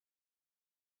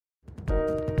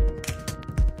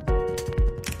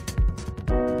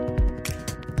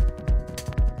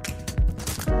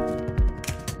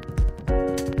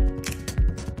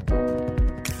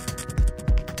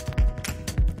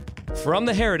From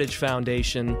the Heritage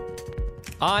Foundation,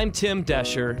 I'm Tim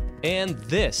Descher, and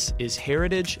this is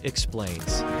Heritage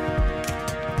Explains.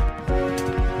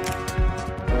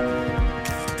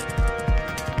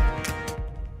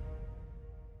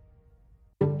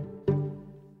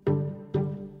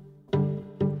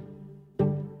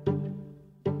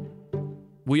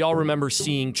 We all remember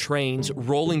seeing trains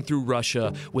rolling through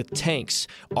Russia with tanks,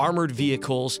 armored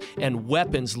vehicles, and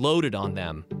weapons loaded on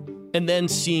them. And then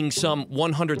seeing some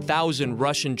 100,000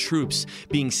 Russian troops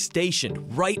being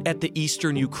stationed right at the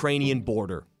eastern Ukrainian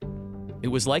border. It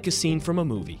was like a scene from a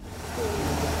movie.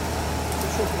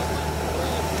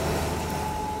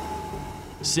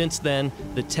 Since then,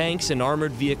 the tanks and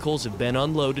armored vehicles have been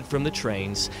unloaded from the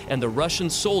trains, and the Russian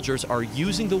soldiers are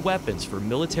using the weapons for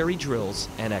military drills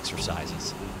and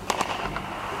exercises.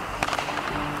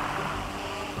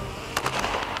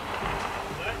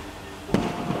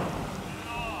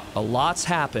 A lot's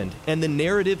happened, and the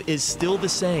narrative is still the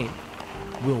same.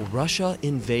 Will Russia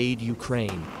invade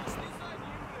Ukraine?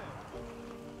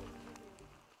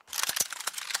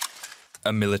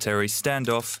 A military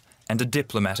standoff and a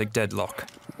diplomatic deadlock.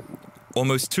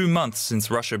 Almost 2 months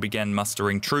since Russia began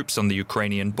mustering troops on the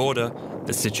Ukrainian border,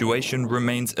 the situation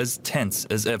remains as tense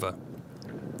as ever.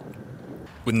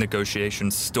 With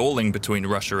negotiations stalling between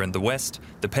Russia and the West,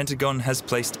 the Pentagon has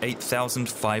placed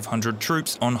 8,500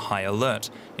 troops on high alert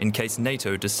in case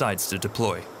NATO decides to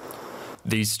deploy.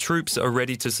 These troops are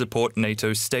ready to support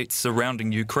NATO states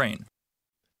surrounding Ukraine.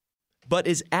 But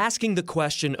is asking the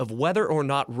question of whether or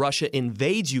not Russia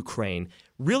invades Ukraine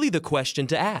really the question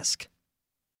to ask?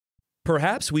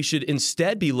 Perhaps we should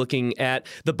instead be looking at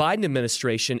the Biden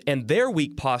administration and their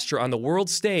weak posture on the world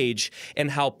stage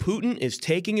and how Putin is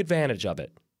taking advantage of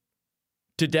it.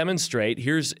 To demonstrate,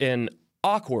 here's an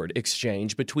awkward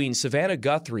exchange between Savannah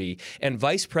Guthrie and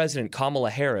Vice President Kamala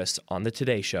Harris on the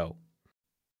Today Show.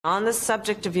 On the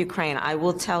subject of Ukraine, I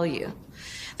will tell you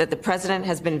that the president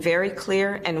has been very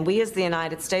clear, and we as the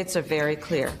United States are very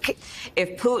clear.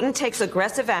 If Putin takes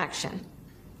aggressive action,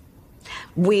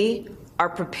 we are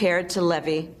prepared to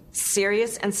levy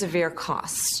serious and severe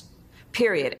costs,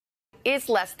 period. Is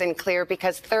less than clear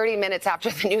because 30 minutes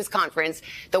after the news conference,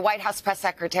 the White House press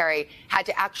secretary had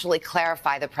to actually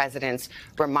clarify the president's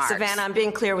remarks. Savannah, I'm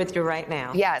being clear with you right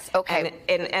now. Yes, okay.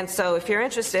 And so if you're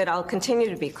interested, I'll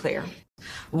continue to be clear.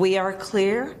 We are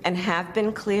clear and have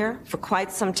been clear for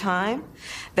quite some time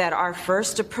that our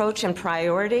first approach and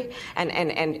priority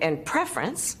and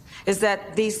preference is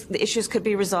that these issues could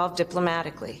be resolved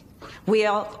diplomatically. We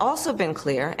have also been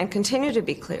clear and continue to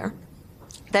be clear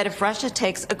that if Russia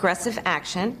takes aggressive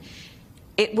action,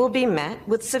 it will be met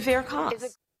with severe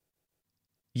costs.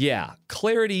 Yeah,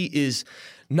 clarity is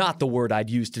not the word I'd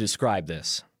use to describe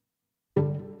this.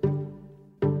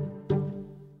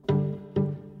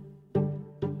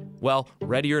 Well,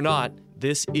 ready or not,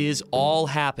 this is all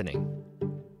happening.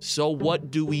 So what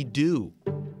do we do?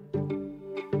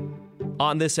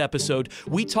 On this episode,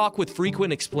 we talk with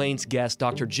Frequent Explains guest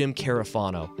Dr. Jim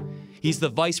Carafano. He's the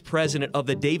vice president of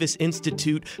the Davis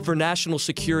Institute for National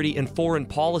Security and Foreign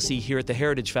Policy here at the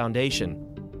Heritage Foundation.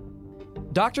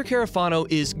 Dr. Carafano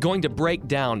is going to break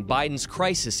down Biden's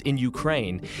crisis in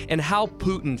Ukraine and how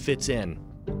Putin fits in.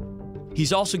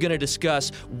 He's also going to discuss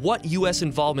what U.S.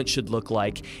 involvement should look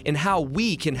like and how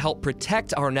we can help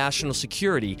protect our national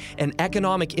security and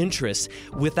economic interests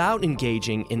without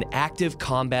engaging in active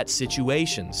combat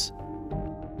situations.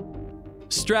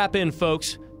 Strap in,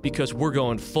 folks, because we're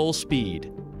going full speed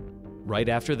right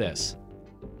after this.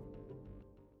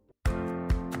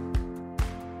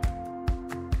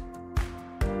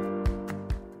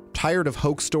 Tired of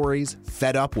hoax stories?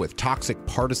 Fed up with toxic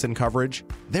partisan coverage?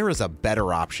 There is a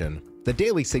better option. The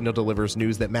Daily Signal delivers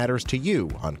news that matters to you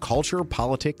on culture,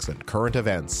 politics, and current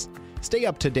events. Stay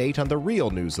up to date on the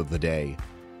real news of the day.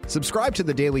 Subscribe to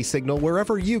the Daily Signal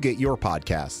wherever you get your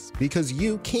podcasts, because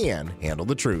you can handle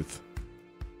the truth.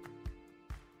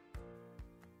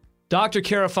 Dr.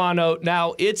 Carafano,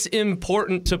 now it's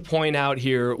important to point out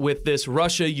here with this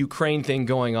Russia-Ukraine thing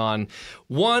going on.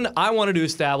 One, I wanted to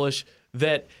establish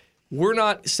that we're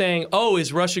not saying, oh,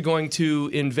 is Russia going to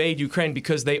invade Ukraine,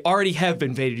 because they already have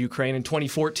invaded Ukraine in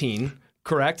 2014,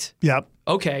 correct? Yep.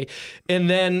 Okay. And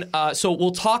then, so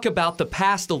we'll talk about the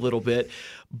past a little bit,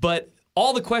 but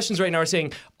all the questions right now are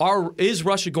saying, is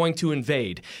Russia going to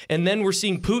invade? And then we're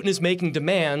seeing Putin is making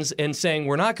demands and saying,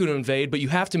 we're not going to invade, but you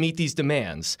have to meet these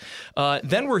demands.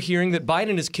 Then we're hearing that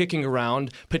Biden is kicking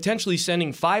around, potentially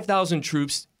sending 5,000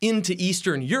 troops into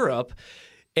Eastern Europe.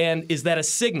 And is that a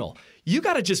signal? You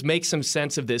got to just make some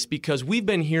sense of this, because we've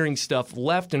been hearing stuff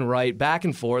left and right, back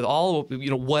and forth, all,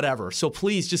 whatever. So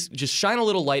please just shine a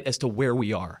little light as to where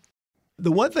we are.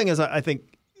 The one thing is, I think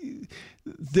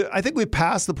we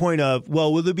passed the point of,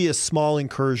 well, will there be a small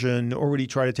incursion, or would he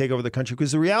try to take over the country?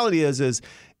 Because the reality is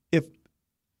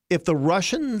if the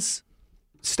Russians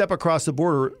step across the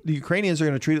border, the Ukrainians are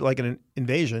going to treat it like an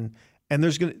invasion, and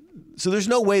there's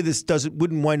no way this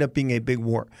wouldn't wind up being a big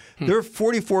war. There are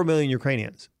 44 million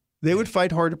Ukrainians. They would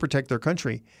fight hard to protect their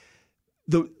country.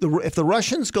 If the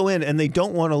Russians go in and they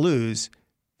don't want to lose,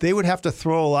 they would have to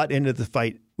throw a lot into the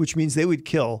fight, which means they would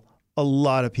kill a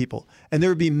lot of people, and there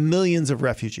would be millions of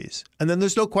refugees. And then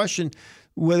there's no question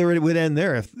whether it would end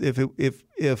there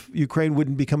if Ukraine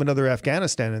wouldn't become another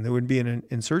Afghanistan and there would be an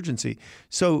insurgency.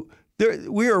 So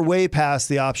we are way past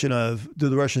the option of, do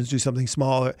the Russians do something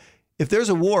smaller? If there's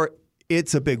a war,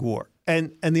 it's a big war,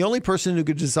 and the only person who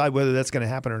could decide whether that's going to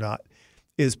happen or not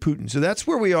is Putin. So that's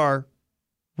where we are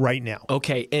right now.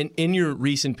 Okay, and in your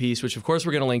recent piece, which of course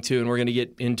we're going to link to, and we're going to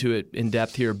get into it in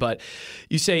depth here, but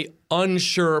you say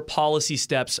unsure policy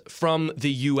steps from the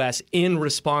U.S. in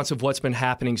response of what's been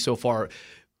happening so far.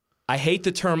 I hate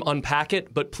the term unpack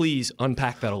it, but please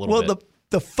unpack that a little bit. Well,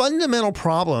 the fundamental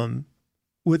problem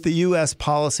with the U.S.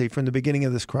 policy from the beginning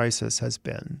of this crisis has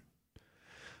been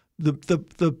the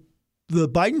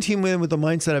Biden team went in with the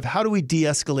mindset of, how do we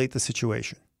de-escalate the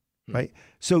situation, right?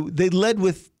 So they led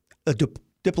with a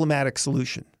diplomatic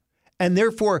solution. And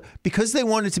therefore, because they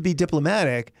wanted to be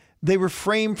diplomatic, they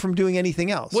refrained from doing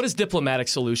anything else. What does diplomatic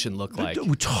solution look like?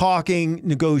 Talking,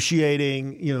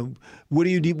 negotiating, what do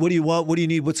you need? What do you want? What do you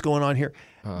need? What's going on here?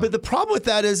 But the problem with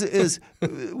that is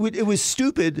it was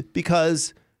stupid,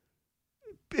 because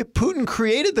Putin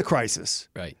created the crisis.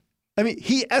 Right. I mean,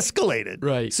 he escalated.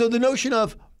 Right. So the notion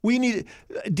of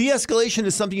de-escalation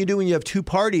is something you do when you have two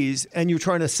parties and you're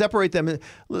trying to separate them.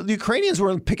 The Ukrainians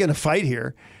weren't picking a fight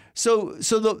here. So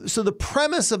the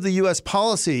premise of the U.S.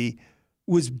 policy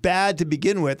was bad to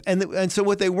begin with. And so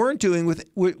what they weren't doing,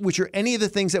 which are any of the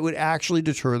things that would actually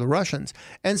deter the Russians.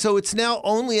 And so it's now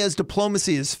only as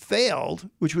diplomacy has failed,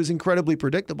 which was incredibly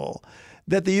predictable,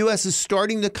 that the U.S. is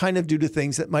starting to kind of do the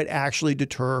things that might actually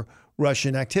deter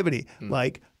Russian activity,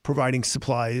 like providing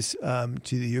supplies to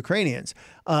the Ukrainians.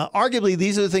 Arguably,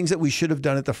 these are the things that we should have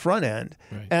done at the front end.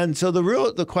 Right. And so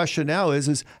the question now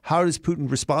is how does Putin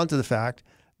respond to the fact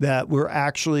that we're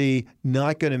actually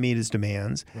not going to meet his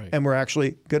demands, right, and we're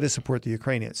actually going to support the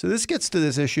Ukrainians? So this gets to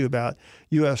this issue about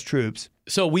U.S. troops.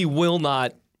 So we will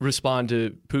not respond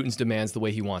to Putin's demands the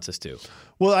way he wants us to.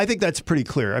 Well, I think that's pretty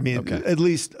clear. I mean, at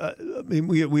least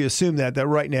we assume that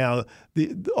right now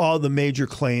all the major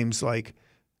claims like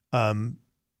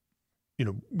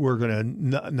we're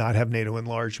going to not have NATO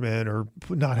enlargement or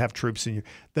not have troops in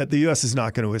that the U.S. is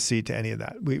not going to accede to any of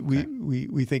that.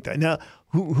 We think that. Now,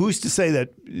 who's to say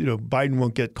that Biden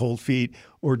won't get cold feet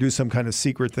or do some kind of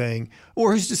secret thing,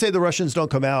 or who's to say the Russians don't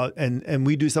come out and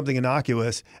we do something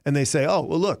innocuous and they say, oh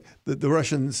well, look, the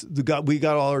Russians we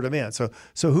got all our demands.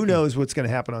 So who knows what's going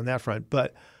to happen on that front?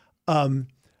 But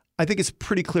I think it's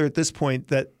pretty clear at this point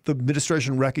that the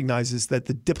administration recognizes that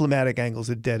the diplomatic angle is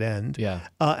a dead end,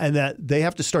 and that they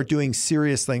have to start doing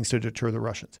serious things to deter the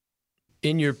Russians.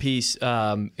 In your piece,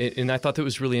 and I thought that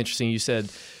was really interesting, you said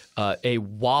a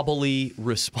wobbly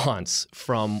response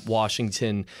from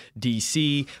Washington,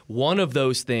 D.C. One of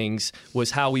those things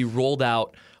was how we rolled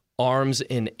out arms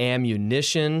and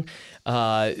ammunition.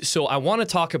 So I want to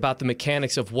talk about the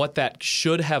mechanics of what that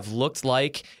should have looked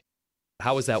like.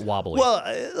 How is that wobbly?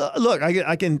 Well, look,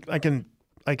 I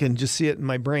can just see it in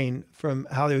my brain from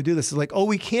how they would do this. It's like,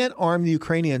 we can't arm the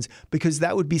Ukrainians because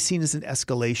that would be seen as an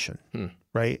escalation,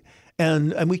 right?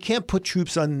 And we can't put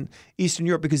troops on Eastern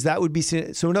Europe because that would be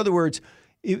seen. So in other words,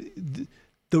 the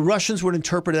Russians would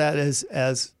interpret that as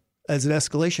an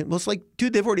escalation. Well, it's like,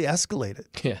 dude, they've already escalated.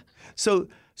 Yeah. So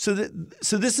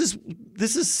this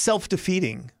is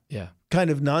self-defeating. Yeah. Kind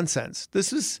of nonsense.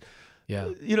 This is. Yeah.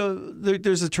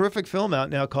 There's a terrific film out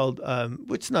now called,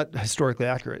 which is not historically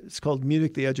accurate. It's called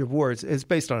Munich, The Edge of War. It's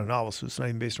based on a novel, so it's not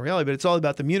even based on reality, but it's all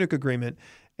about the Munich Agreement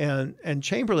and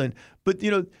Chamberlain. But,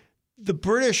 the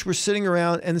British were sitting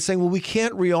around and saying, well, we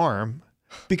can't rearm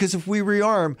because if we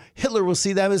rearm, Hitler will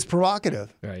see that as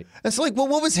provocative. Right. It's like, well,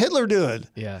 what was Hitler doing?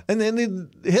 Yeah. And then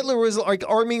Hitler was like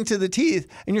arming to the teeth,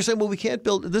 and you're saying, well, we can't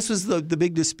build. This was the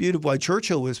big dispute of why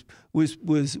Churchill was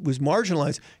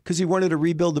marginalized, because he wanted to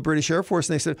rebuild the British Air Force,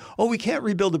 and they said, oh, we can't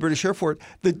rebuild the British Air Force.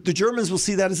 The Germans will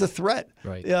see that as a threat.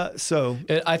 Right. Yeah. So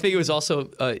And I think it was also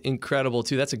incredible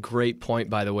too. That's a great point,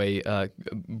 by the way,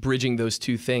 bridging those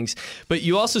two things. But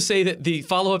you also say that the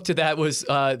follow-up to that was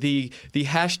the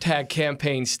hashtag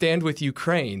campaign "Stand with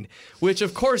Ukraine," which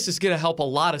of course is going to help a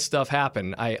lot of stuff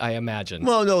happen. I imagine.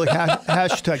 well, no,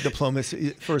 hashtag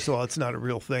diplomacy. First of all, it's not a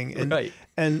real thing, and Right.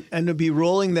 and to be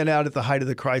rolling that out at the height of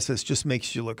the crisis just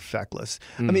makes you look feckless.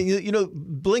 I mean, you know,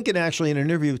 Blinken actually in an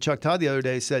interview with Chuck Todd the other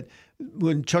day said,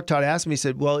 when Chuck Todd asked me, he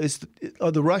said, well,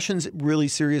 are the Russians really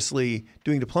seriously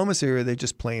doing diplomacy, or are they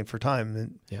just playing for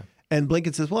time? And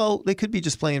Blinken says, well, they could be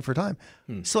just playing for time.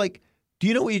 It's like, do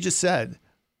you know what you just said?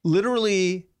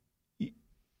 Literally,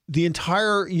 the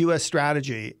entire U.S.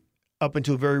 strategy up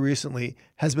until very recently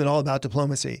has been all about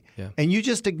diplomacy. Yeah. And you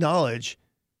just acknowledge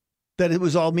that it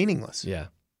was all meaningless. Yeah.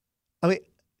 I mean,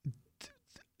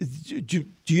 do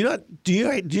you not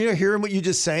hear what you're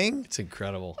just saying? It's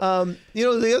incredible. You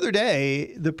know, the other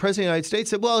day, the president of the United States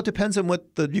said, well, it depends on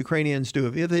what the Ukrainians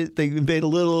do. If they invade a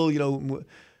little, you know,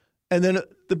 and then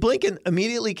the Blinken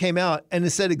immediately came out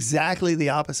and said exactly the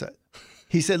opposite.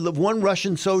 He said, if one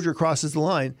Russian soldier crosses the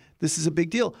line, this is a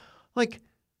big deal. Like,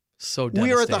 So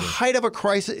we are at the devastating. height of a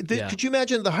crisis. Yeah. Could you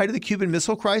imagine the height of the Cuban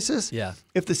Missile Crisis? Yeah.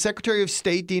 If the Secretary of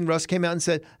State, Dean Rusk, came out and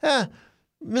said,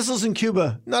 missiles in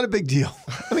Cuba, not a big deal.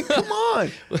 I mean, come on.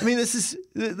 I mean, this is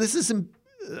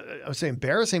I would say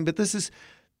embarrassing, but this is,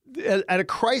 at a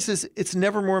crisis, it's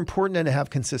never more important than to have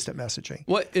consistent messaging.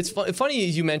 Well, it's funny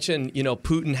you mentioned, you know,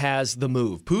 Putin has the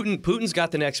move. Putin's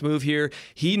got the next move here.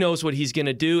 He knows what he's going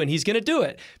to do, and he's going to do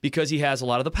it because he has a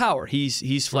lot of the power.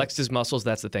 He's flexed his muscles.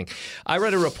 That's the thing. I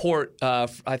read a report, I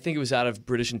think it was out of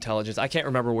British intelligence. I can't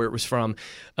remember where it was from,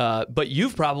 but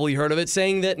you've probably heard of it,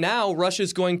 saying that now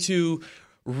Russia's going to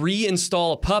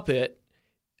reinstall a puppet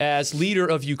as leader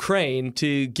of Ukraine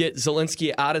to get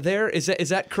Zelensky out of there. Is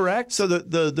that correct? So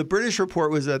the British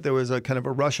report was that there was a kind of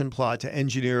a Russian plot to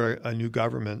engineer a new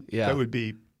government that would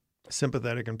be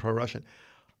sympathetic and pro-Russian.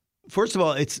 First of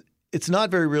all, it's not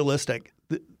very realistic.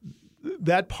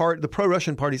 The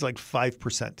pro-Russian party is like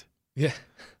 5%. Yeah.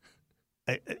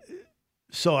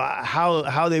 So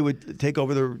how they would take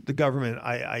over the government,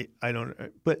 I don't.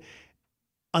 But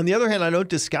on the other hand, I don't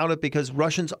discount it, because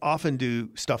Russians often do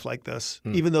stuff like this,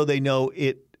 even though they know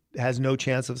it has no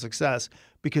chance of success,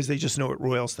 because they just know it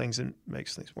roils things and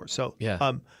makes things worse. So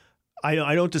I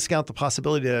don't discount the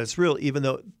possibility that it's real, even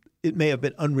though it may have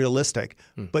been unrealistic,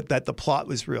 but that the plot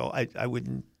was real. I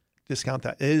wouldn't discount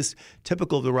that. It is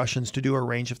typical of the Russians to do a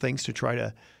range of things to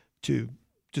try to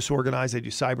disorganize. They do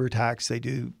cyber attacks. They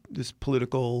do this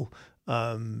political,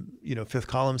 fifth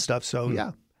column stuff.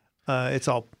 So it's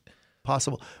all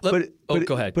possible.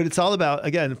 Go ahead. But it's all about,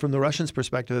 again, from the Russians'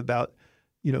 perspective, about,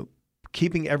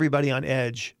 keeping everybody on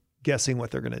edge, guessing what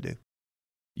they're going to do.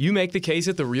 You make the case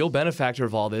that the real benefactor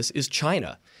of all this is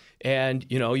China. And,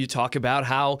 you talk about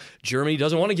how Germany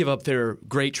doesn't want to give up their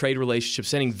great trade relationship,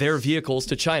 sending their vehicles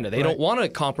to China. They don't want to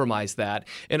compromise that.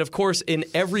 And, of course, in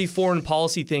every foreign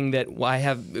policy thing that I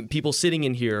have people sitting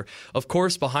in here, of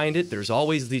course, behind it, there's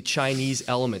always the Chinese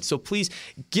element. So please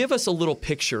give us a little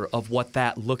picture of what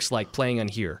that looks like playing on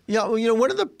here. Yeah,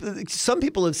 well, some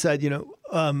people have said,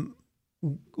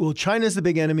 well, China's the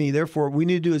big enemy, therefore we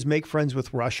need to do is make friends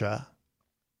with Russia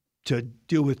to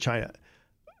deal with China.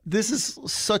 This is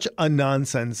such a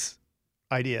nonsense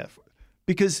idea,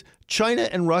 because China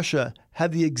and Russia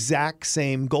have the exact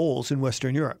same goals in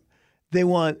Western Europe. They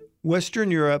want Western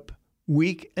Europe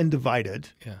weak and divided.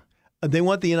 Yeah. They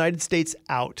want the United States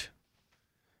out.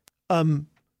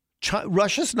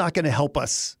 Russia's not going to help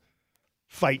us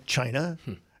fight China.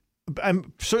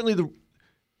 I'm certainly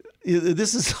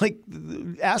this is like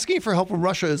asking for help from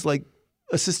Russia is like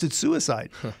assisted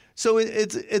suicide. So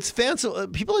it's fanciful.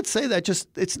 People that say that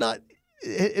it's not.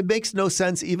 It makes no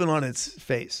sense even on its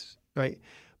face, right?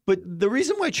 But the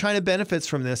reason why China benefits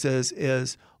from this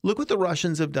is look what the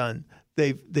Russians have done.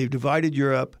 They've divided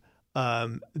Europe.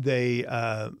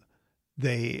 They're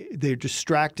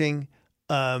distracting,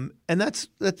 and that's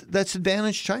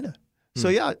advantaged China.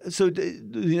 So so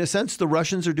in a sense, the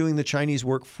Russians are doing the Chinese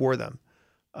work for them.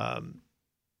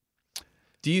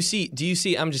 Do you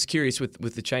see, I'm just curious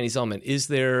with the Chinese element, is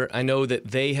there, I know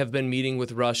that they have been meeting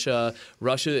with Russia,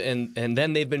 and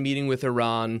then they've been meeting with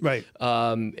Iran. Right.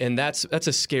 And that's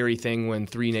a scary thing when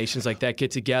three nations like that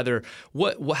get together.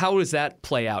 How does that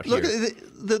play out here?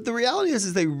 Look, the reality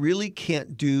is they really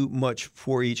can't do much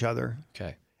for each other.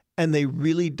 Okay. And they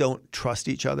really don't trust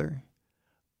each other.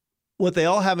 What they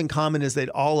all have in common is they'd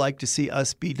all like to see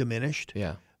us be diminished.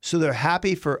 Yeah. So they're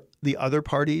happy for the other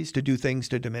parties to do things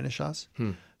to diminish us.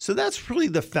 So that's really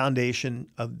the foundation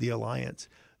of the alliance.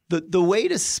 The way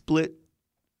to split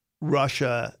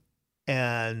Russia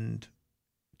and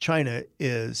China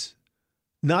is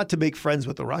not to make friends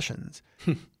with the Russians.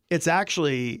 It's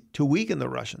actually to weaken the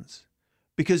Russians,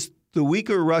 because the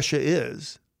weaker Russia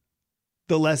is,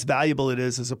 the less valuable it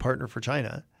is as a partner for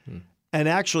China. And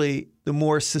actually, the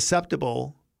more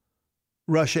susceptible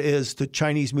Russia is to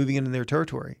Chinese moving into their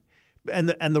territory. And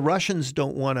the Russians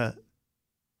don't want to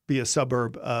be a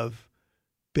suburb of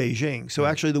Beijing. So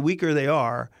actually, the weaker they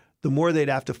are, the more they'd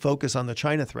have to focus on the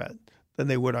China threat than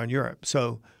they would on Europe.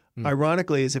 So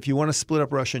ironically, is if you want to split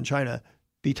up Russia and China,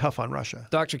 be tough on Russia.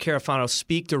 Dr. Carafano,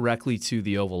 speak directly to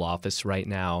the Oval Office right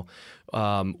now.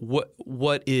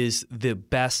 What is the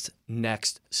best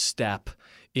next step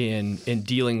in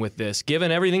dealing with this? Given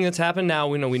everything that's happened now,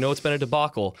 we know it's been a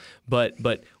debacle, but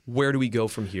where do we go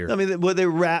from here? I mean,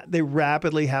 they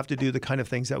rapidly have to do the kind of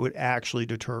things that would actually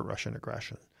deter Russian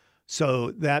aggression.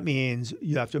 So that means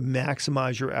you have to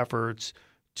maximize your efforts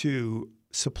to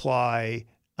supply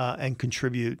and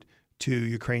contribute to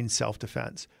Ukraine's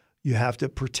self-defense. You have to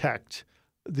protect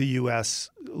the U.S.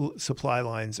 supply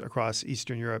lines across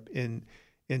Eastern Europe and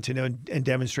to know and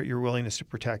demonstrate your willingness to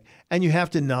protect. And you have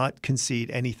to not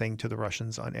concede anything to the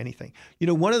Russians on anything.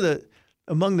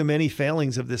 Among the many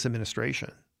failings of this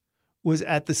administration was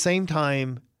at the same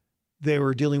time they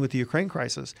were dealing with the Ukraine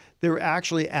crisis, they were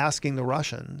actually asking the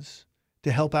Russians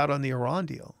to help out on the Iran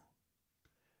deal.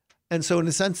 And so in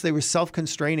a sense, they were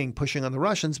self-constraining, pushing on the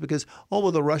Russians because,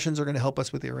 the Russians are going to help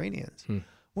us with the Iranians.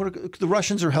 The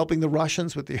Russians are helping the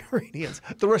Russians with the Iranians.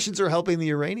 The Russians are helping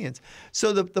the Iranians.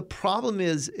 So the problem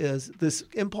is this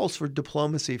impulse for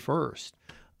diplomacy first.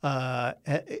 I'm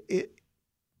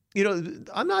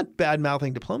not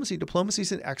bad-mouthing diplomacy. Diplomacy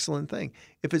is an excellent thing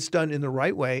if it's done in the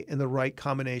right way, in the right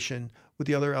combination with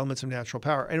the other elements of natural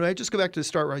power. And I just go back to the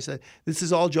start where I said, this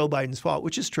is all Joe Biden's fault,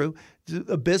 which is true.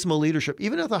 Abysmal leadership.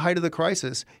 Even at the height of the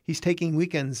crisis, he's taking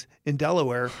weekends in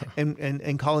Delaware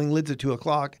and calling lids at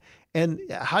 2:00. And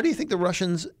how do you think the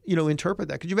Russians, interpret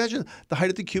that? Could you imagine the height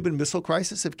of the Cuban Missile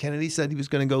Crisis if Kennedy said he was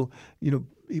going to go,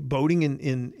 boating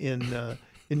in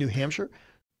New Hampshire?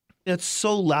 It's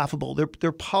so laughable.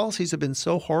 Their policies have been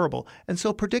so horrible and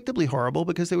so predictably horrible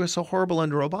because they were so horrible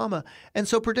under Obama and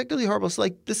so predictably horrible. It's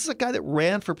like this is a guy that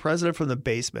ran for president from the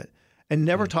basement and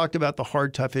never talked about the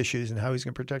hard, tough issues and how he's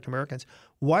going to protect Americans.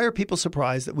 Why are people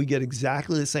surprised that we get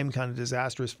exactly the same kind of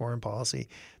disastrous foreign policy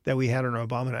that we had under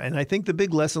Obama? And I think the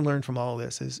big lesson learned from all of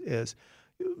this is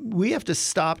we have to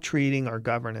stop treating our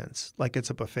governance like it's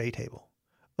a buffet table.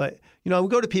 But, I would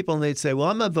go to people and they'd say, well,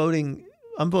 I'm not voting.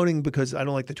 I'm voting because I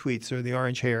don't like the tweets or the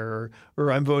orange hair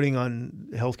or I'm voting on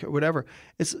healthcare, whatever.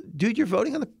 It's, dude, you're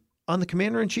voting on the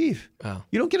commander in chief. Wow.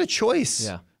 You don't get a choice.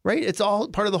 Yeah. Right? It's all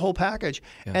part of the whole package.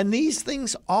 Yeah. And these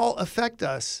things all affect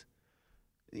us.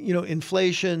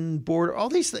 Inflation, border, all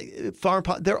these things, foreign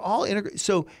policy, they're all integrated.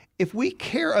 So if we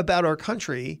care about our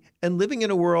country and living in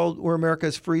a world where America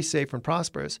is free, safe, and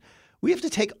prosperous, we have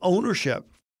to take ownership.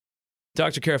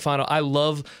 Dr. Carafano, I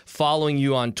love following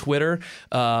you on Twitter.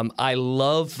 I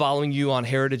love following you on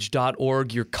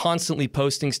heritage.org. You're constantly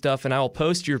posting stuff, and I will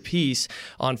post your piece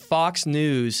on Fox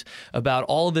News about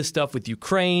all of this stuff with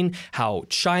Ukraine, how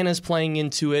China's playing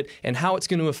into it, and how it's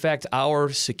going to affect our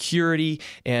security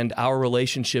and our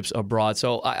relationships abroad.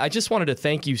 So I just wanted to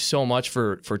thank you so much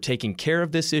for taking care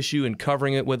of this issue and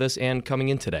covering it with us and coming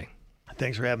in today.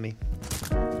 Thanks for having me.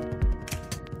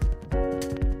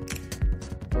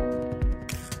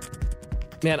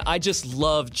 Man, I just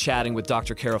love chatting with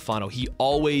Dr. Carafano. He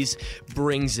always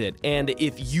brings it. And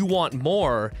if you want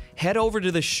more, head over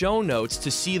to the show notes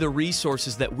to see the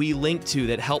resources that we link to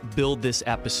that help build this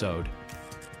episode.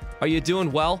 Are you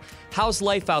doing well? How's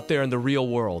life out there in the real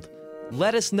world?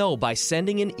 Let us know by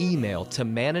sending an email to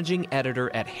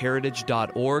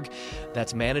managingeditor@heritage.org.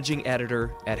 That's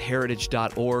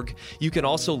managingeditor@heritage.org. You can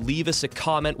also leave us a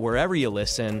comment wherever you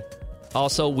listen.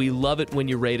 Also, we love it when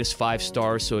you rate us 5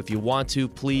 stars, so if you want to,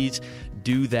 please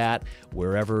do that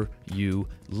wherever you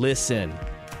listen.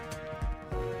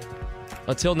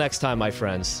 Until next time, my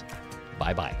friends,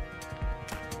 bye-bye.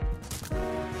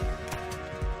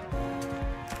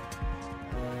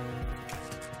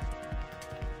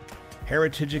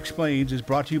 Heritage Explains is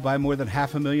brought to you by more than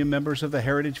 500,000 members of the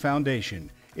Heritage Foundation.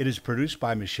 It is produced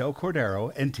by Michelle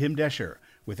Cordero and Tim Desher,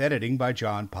 with editing by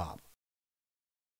John Popp.